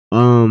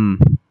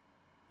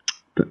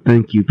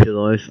Thank you,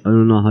 Pillows. I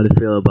don't know how to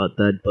feel about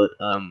that, but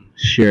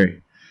sure.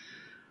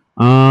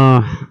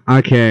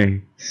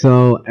 Okay.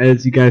 So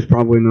as you guys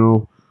probably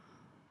know,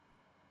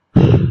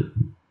 I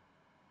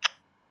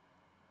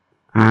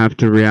have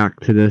to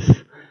react to this.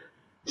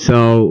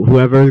 So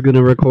whoever is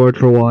gonna record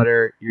for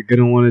Water, you're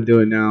gonna want to do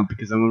it now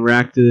because I'm gonna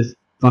react to this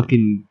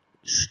fucking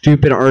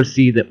stupid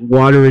RC that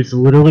Water is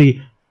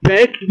literally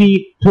begged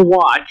me to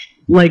watch.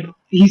 Like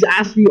he's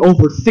asked me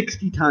over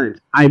 60 times.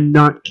 I'm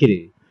not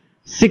kidding.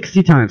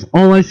 60 times.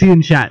 All I see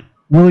in chat.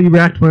 Will you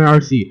react to my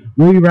RC?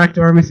 Will you react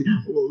to our RC?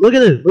 Look at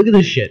this. Look at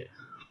this shit.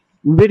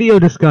 Video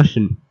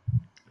discussion.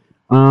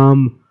 Wait,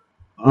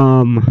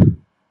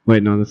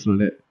 no, that's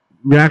not it.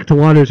 React to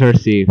Water's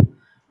RC.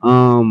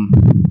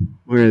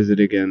 Where is it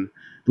again?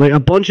 Like a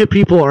bunch of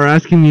people are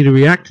asking me to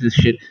react to this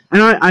shit,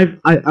 and I'm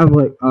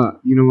like,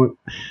 you know what?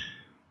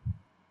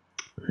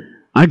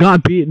 I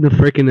got beat in the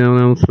freaking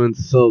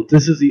announcements, so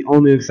this is the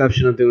only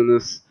exception of doing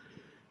this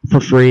for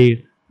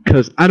free,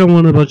 because I don't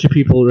want a bunch of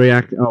people to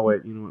react. Oh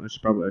wait, you know what? I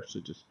should probably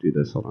actually just do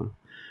this. Hold on.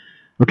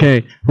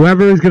 Okay,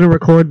 whoever is gonna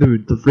record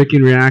the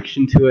freaking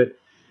reaction to it,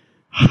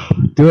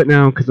 do it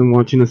now, because I'm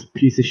watching this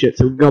piece of shit.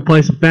 So we can go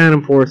play some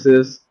Phantom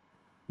Forces.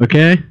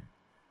 Okay?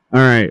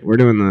 Alright, we're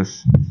doing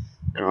this.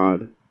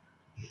 God.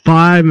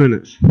 5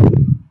 minutes.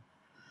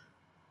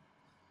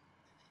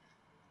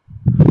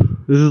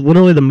 This is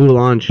literally the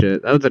Mulan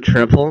shit. That was a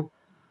triple.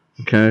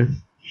 Okay,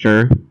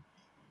 sure.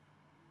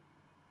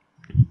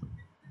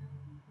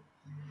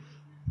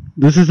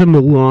 This is a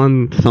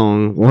Mulan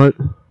song. What?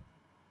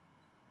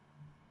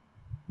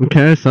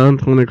 Okay,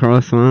 720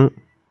 croissant.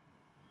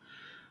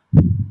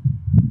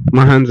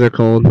 My hands are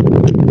cold.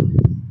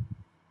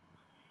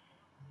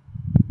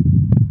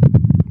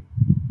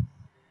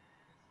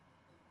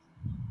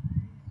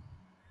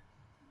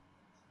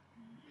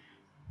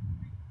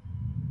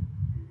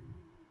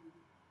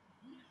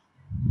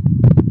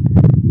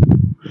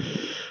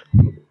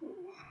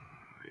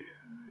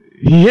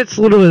 He hits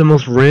literally the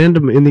most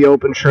random in the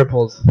open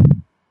triples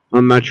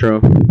on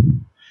Metro.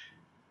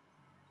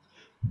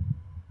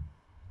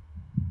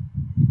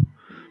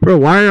 Bro,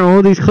 why are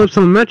all these clips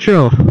on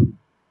Metro?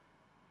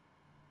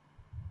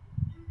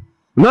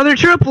 Another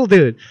triple,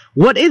 dude!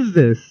 What is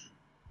this?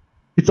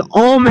 It's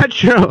all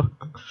Metro!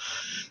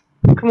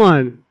 Come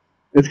on.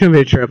 It's gonna be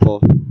a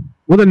triple.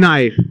 With a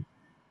knife.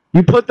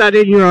 You put that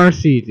in your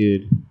RC,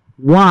 dude.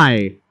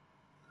 Why?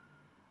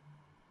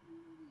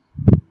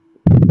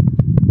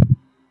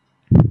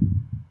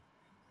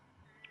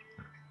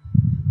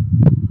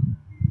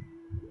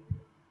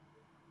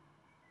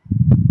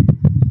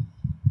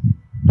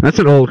 That's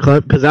an old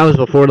clip, because that was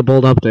before the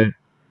bold update.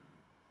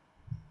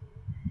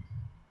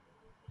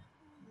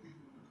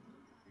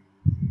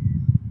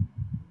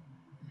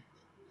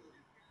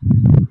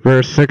 For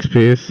a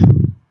 6-piece.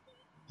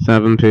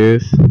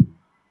 7-piece.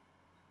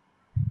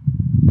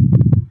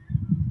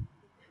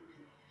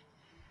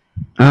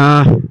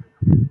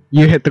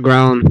 You hit the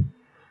ground.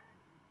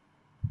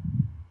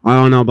 I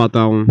don't know about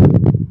that one.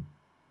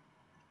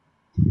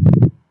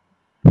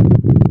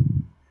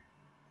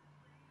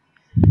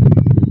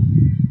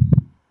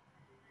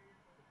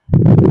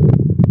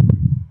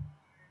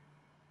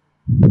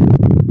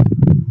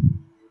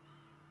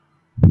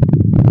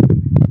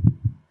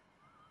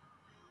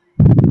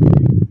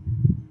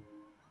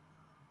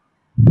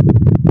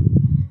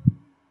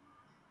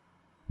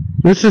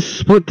 Let's just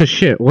split the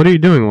shit. What are you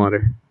doing,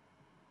 Water?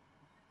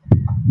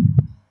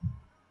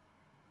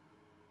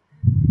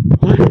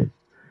 What?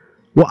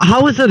 Well,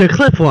 how is it a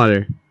clip,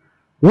 Water?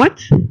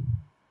 What?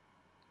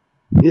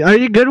 Are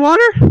you good, Water?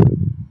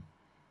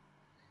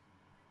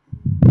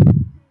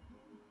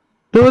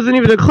 There wasn't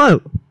even a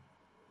clip.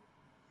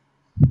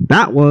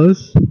 That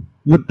was.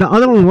 But the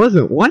other one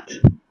wasn't. What?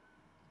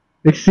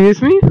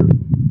 Excuse me?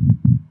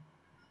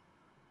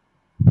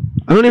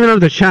 I don't even have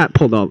the chat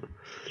pulled up.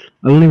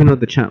 I don't even have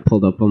the chat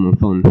pulled up on my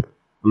phone.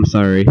 I'm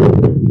sorry.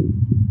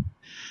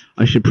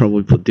 I should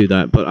probably do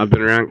that, but I've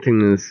been reacting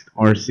to this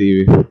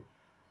RC.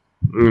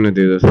 I'm gonna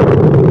do this.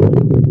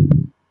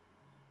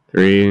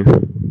 3.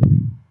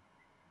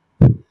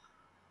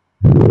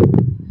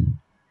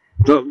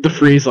 The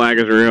freeze lag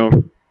is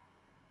real.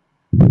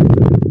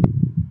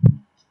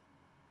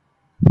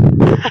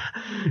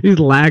 He's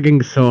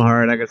lagging so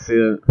hard, I can see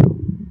it.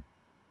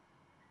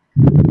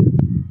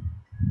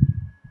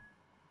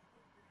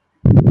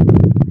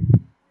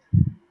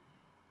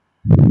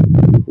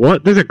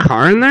 What? There's a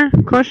car in there?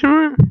 Question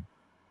mark?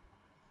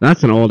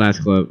 That's an old ass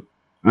clip.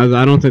 I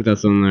don't think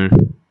that's in there.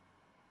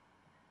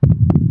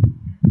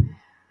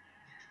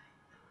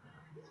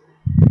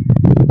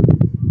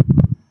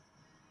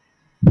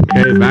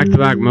 Okay,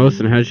 back-to-back most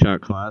in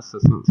headshot class.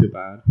 That's not too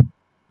bad.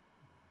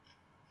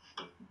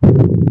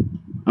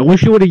 I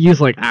wish he would have used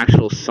like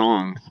actual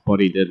songs, but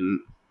he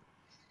didn't.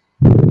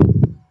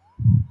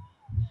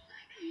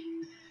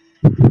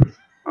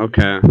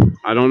 Okay,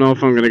 I don't know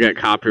if I'm gonna get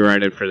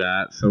copyrighted for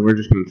that, so we're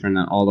just gonna turn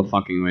that all the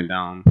fucking way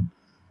down.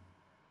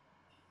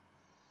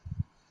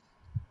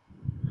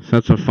 So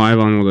that's a 5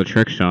 on with a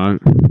trick shot.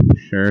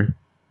 Sure.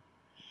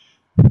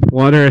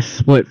 Water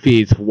split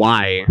feeds.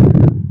 Why?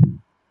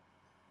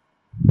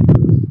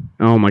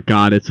 Oh my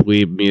god, it's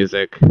weeb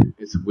music.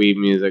 It's weeb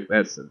music.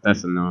 That's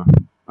a no.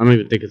 I don't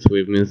even think it's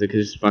weeb music.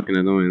 It's just fucking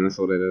annoying. That's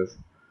what it is.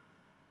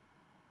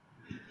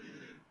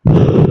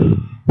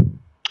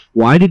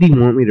 Why did he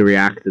want me to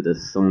react to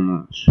this so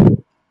much?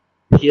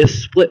 He has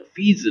split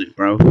feeds in it,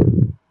 bro.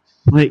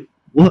 Like,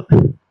 what?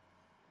 The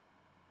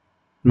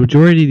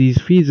majority of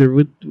these feeds are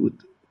with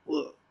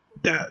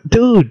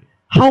dude,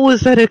 how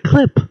was that a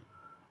clip?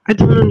 I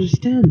don't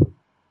understand.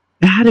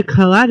 It had a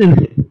collab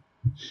in it.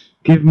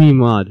 Give me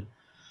mod.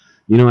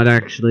 You know what,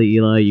 actually,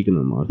 Eli, you can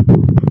have mod.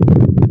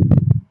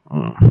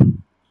 Oh.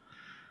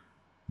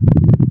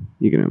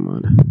 You can have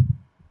mod.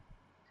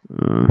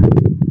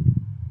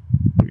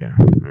 Yeah,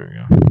 there we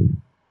go.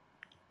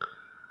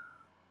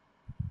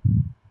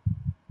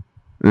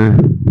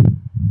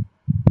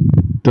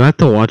 Do I have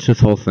to watch this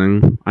whole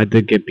thing? I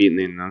did get beaten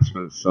in the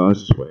announcement, so I'll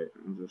just wait.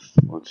 I'll just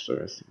watch the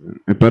rest of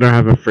it. I better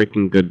have a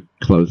freaking good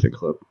closing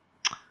clip.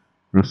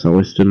 Or else I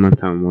wasted my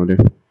time, water.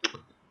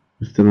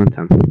 Wasted my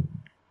time.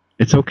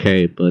 It's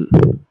okay, but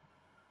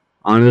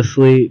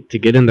honestly, to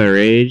get in the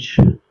rage.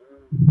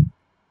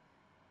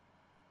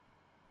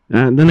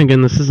 Then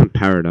again, this isn't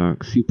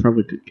Paradox. You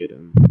probably could get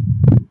in,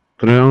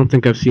 but I don't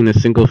think I've seen a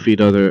single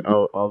feed over a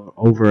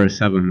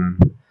 7-man.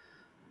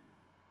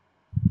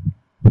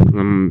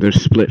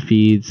 There's split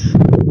feeds.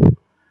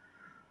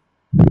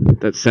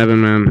 That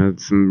 7-man had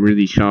some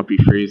really choppy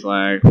freeze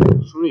lag.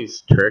 Some of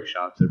these trick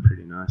shots are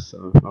pretty nice,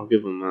 so I'll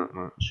give them that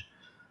much.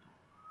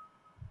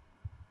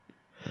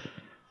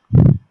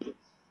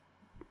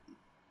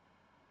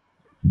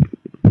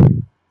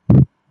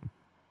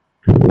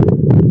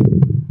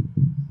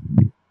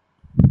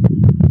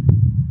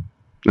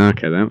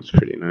 Okay, that was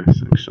pretty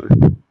nice, actually.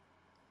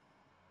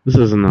 This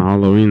isn't a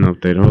Halloween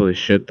update. Holy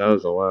shit, that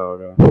was a while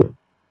ago.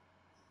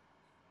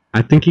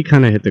 I think he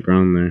kind of hit the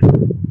ground there.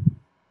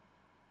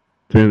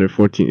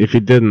 314. If he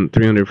didn't,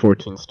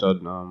 314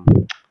 stud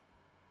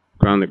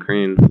ground the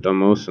crane, done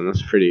Mosin.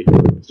 That's pretty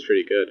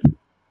good.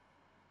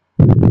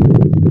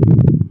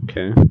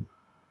 Okay.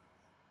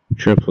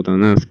 Tripled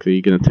on this. Are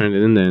you gonna turn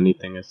it into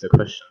anything? Is the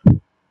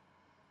question.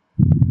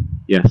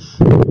 Yes.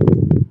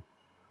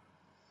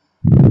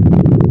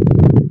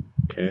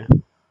 Okay.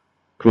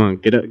 Come on,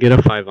 get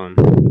a 5 on.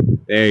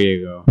 There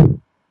you go.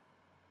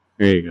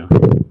 There you go.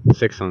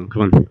 6 on.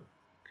 Come on.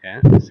 Okay,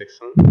 6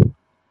 on.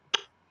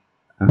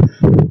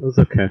 It was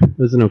okay. It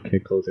was an okay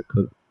closer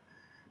clip.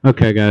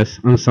 Okay, guys.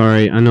 I'm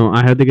sorry. I know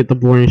I had to get the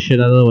boring shit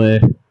out of the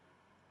way,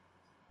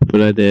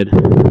 but I did.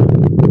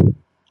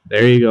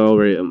 There you go.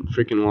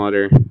 Freaking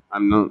water.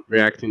 I'm not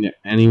reacting to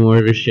any more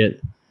of his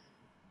shit.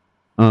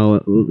 Oh,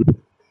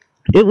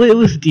 it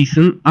was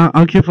decent.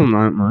 I'll give him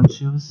that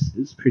much. It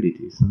was pretty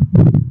decent.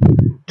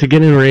 To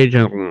get in rage,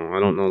 I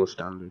don't know the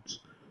standards.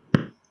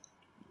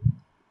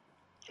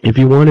 If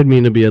you wanted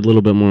me to be a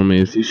little bit more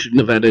amazed, you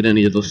shouldn't have added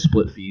any of those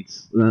split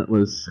feeds. That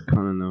was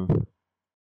kind of no.